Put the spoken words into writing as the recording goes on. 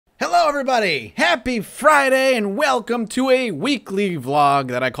everybody! Happy Friday and welcome to a weekly vlog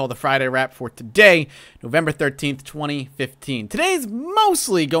that I call the Friday Wrap for today, November 13th, 2015. Today's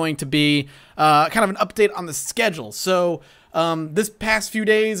mostly going to be kind of an update on the schedule. So this past few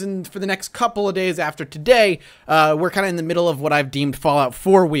days and for the next couple of days after today, we're kind of in the middle of what I've deemed Fallout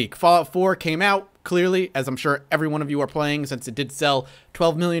 4 week. Fallout 4 came out clearly, as I'm sure every one of you are playing, since it did sell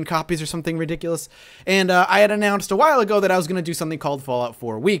 12 million copies or something ridiculous. And I had announced a while ago that I was going to do something called Fallout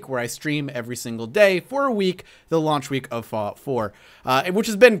 4 Week, where I stream every single day for a week, the launch week of Fallout 4, which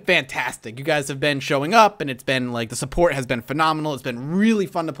has been fantastic. You guys have been showing up, and it's been, like, the support has been phenomenal. It's been really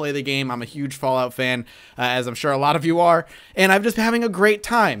fun to play the game. I'm a huge Fallout fan, as I'm sure a lot of you are, and I've just been having a great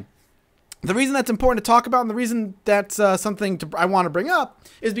time. The reason that's important to talk about and the reason that's something I want to bring up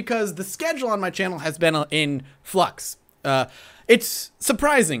is because the schedule on my channel has been in flux. It's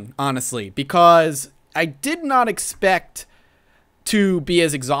surprising, honestly, because I did not expect to be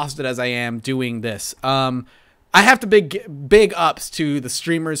as exhausted as I am doing this. I have to big ups to the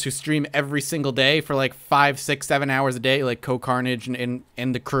streamers who stream every single day for like 5, 6, 7 hours a day, like Co-Carnage and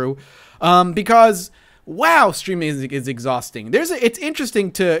the crew, because wow, streaming is exhausting. It's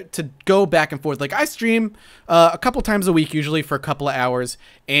interesting to go back and forth. Like, I stream a couple times a week, usually for a couple of hours,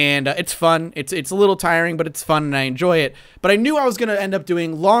 and it's fun. It's a little tiring, but it's fun and I enjoy it. But I knew I was gonna end up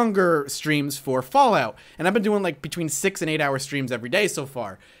doing longer streams for Fallout, and I've been doing like between 6 and 8 hour streams every day so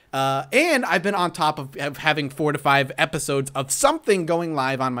far. And I've been on top of having 4 to 5 episodes of something going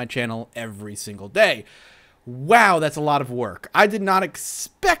live on my channel every single day. Wow, that's a lot of work. I did not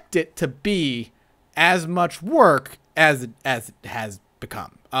expect it to be as much work as it has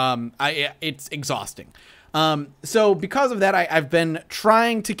become. It's exhausting. So because of that, I've been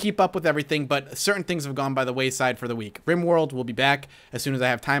trying to keep up with everything, but certain things have gone by the wayside for the week. RimWorld will be back as soon as I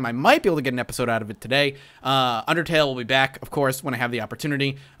have time. I might be able to get an episode out of it today. Undertale will be back, of course, when I have the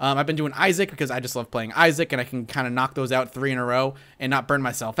opportunity. I've been doing Isaac because I just love playing Isaac, and I can kind of knock those out 3 in a row and not burn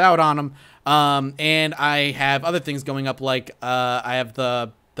myself out on them. And I have other things going up, like I have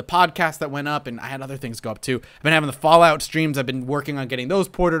the podcast that went up, and I had other things go up too. I've been having the Fallout streams. I've been working on getting those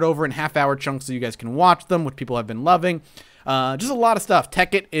ported over in half-hour chunks so you guys can watch them, which people have been loving. Just a lot of stuff.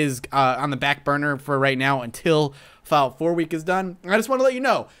 Tekkit is on the back burner for right now until Fallout 4 week is done. And I just want to let you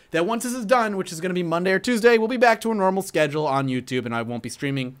know that once this is done, which is going to be Monday or Tuesday, we'll be back to a normal schedule on YouTube, and I won't be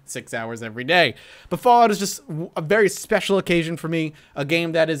streaming 6 hours every day. But Fallout is just a very special occasion for me, a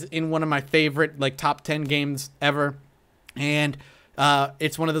game that is in one of my favorite, like, top 10 games ever, and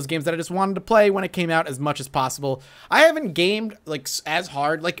it's one of those games that I just wanted to play when it came out as much as possible. I haven't gamed like as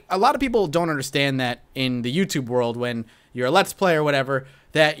hard. Like, a lot of people don't understand that in the YouTube world, when you're a Let's Play or whatever,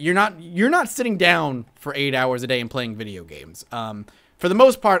 that you're not sitting down for 8 hours a day and playing video games. For the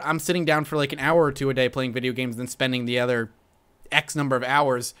most part, I'm sitting down for like an hour or 2 a day playing video games, and then spending the other X number of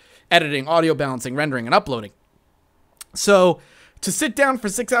hours editing, audio balancing, rendering, and uploading. So to sit down for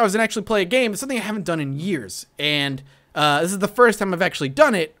 6 hours and actually play a game is something I haven't done in years, and this is the first time I've actually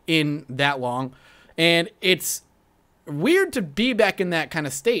done it in that long, and it's weird to be back in that kind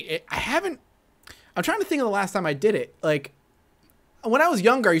of state. I'm trying to think of the last time I did it. Like, when I was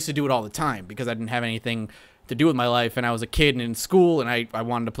younger, I used to do it all the time because I didn't have anything to do with my life, and I was a kid and in school, and I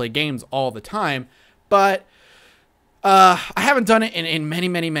wanted to play games all the time. But I haven't done it in many,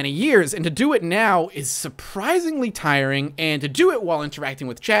 many, many years, and to do it now is surprisingly tiring, and to do it while interacting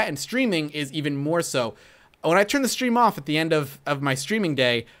with chat and streaming is even more so. When I turn the stream off at the end of my streaming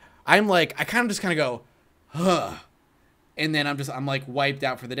day, I'm like, I kind of go, huh. And then I'm like wiped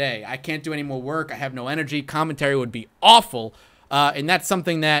out for the day. I can't do any more work. I have no energy. Commentary would be awful. And that's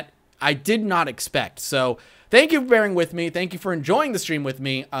something that I did not expect. So thank you for bearing with me. Thank you for enjoying the stream with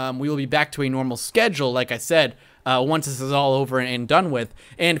me. We will be back to a normal schedule, like I said, once this is all over and done with.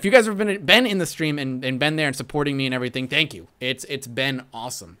 And if you guys have been in the stream and been there and supporting me and everything, thank you. It's been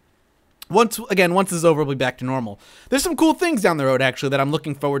awesome. Once this is over, we'll be back to normal. There's some cool things down the road, actually, that I'm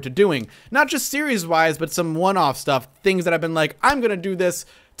looking forward to doing. Not just series-wise, but some one-off stuff. Things that I've been like, I'm going to do this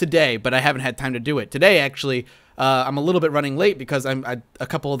today, but I haven't had time to do it. Today, actually, I'm a little bit running late because a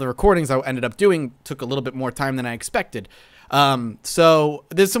couple of the recordings I ended up doing took a little bit more time than I expected. So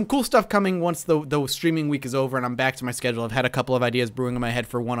there's some cool stuff coming once the streaming week is over and I'm back to my schedule. I've had a couple of ideas brewing in my head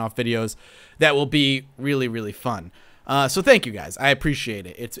for one-off videos that will be really, really fun. So thank you guys. I appreciate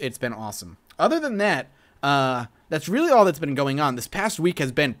it. It's been awesome. Other than that, that's really all that's been going on. This past week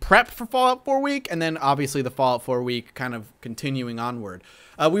has been prep for Fallout 4 week, and then obviously the Fallout 4 week kind of continuing onward.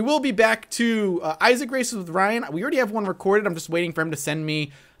 We will be back to Isaac races with Ryan. We already have one recorded. I'm just waiting for him to send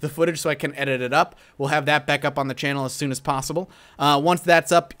me the footage so I can edit it up. We'll have that back up on the channel as soon as possible. Once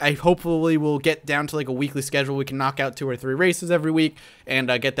that's up, I hopefully will get down to like a weekly schedule. We can knock out 2 or 3 races every week and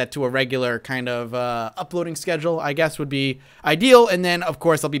get that to a regular kind of uploading schedule, I guess would be ideal. And then, of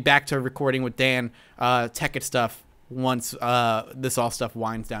course, I'll be back to recording with Dan Tekkit stuff once this all stuff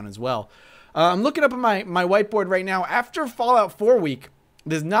winds down as well. I'm looking up at my whiteboard right now. After Fallout 4 week,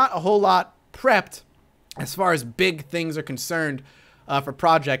 there's not a whole lot prepped as far as big things are concerned for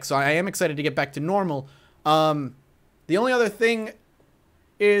projects, so I am excited to get back to normal. The only other thing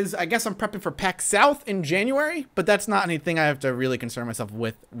is I guess I'm prepping for PAX South in January, but that's not anything I have to really concern myself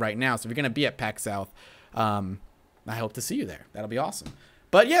with right now. So if you're going to be at PAX South, I hope to see you there. That'll be awesome.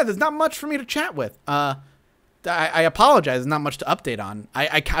 But yeah, there's not much for me to chat with. I apologize. There's not much to update on.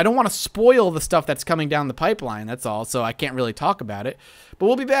 I don't want to spoil the stuff that's coming down the pipeline. That's all. So I can't really talk about it. But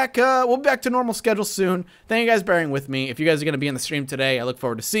we'll be back. We'll be back to normal schedule soon. Thank you guys for bearing with me. If you guys are going to be in the stream today, I look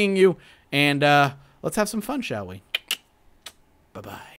forward to seeing you. And let's have some fun, shall we? Bye-bye.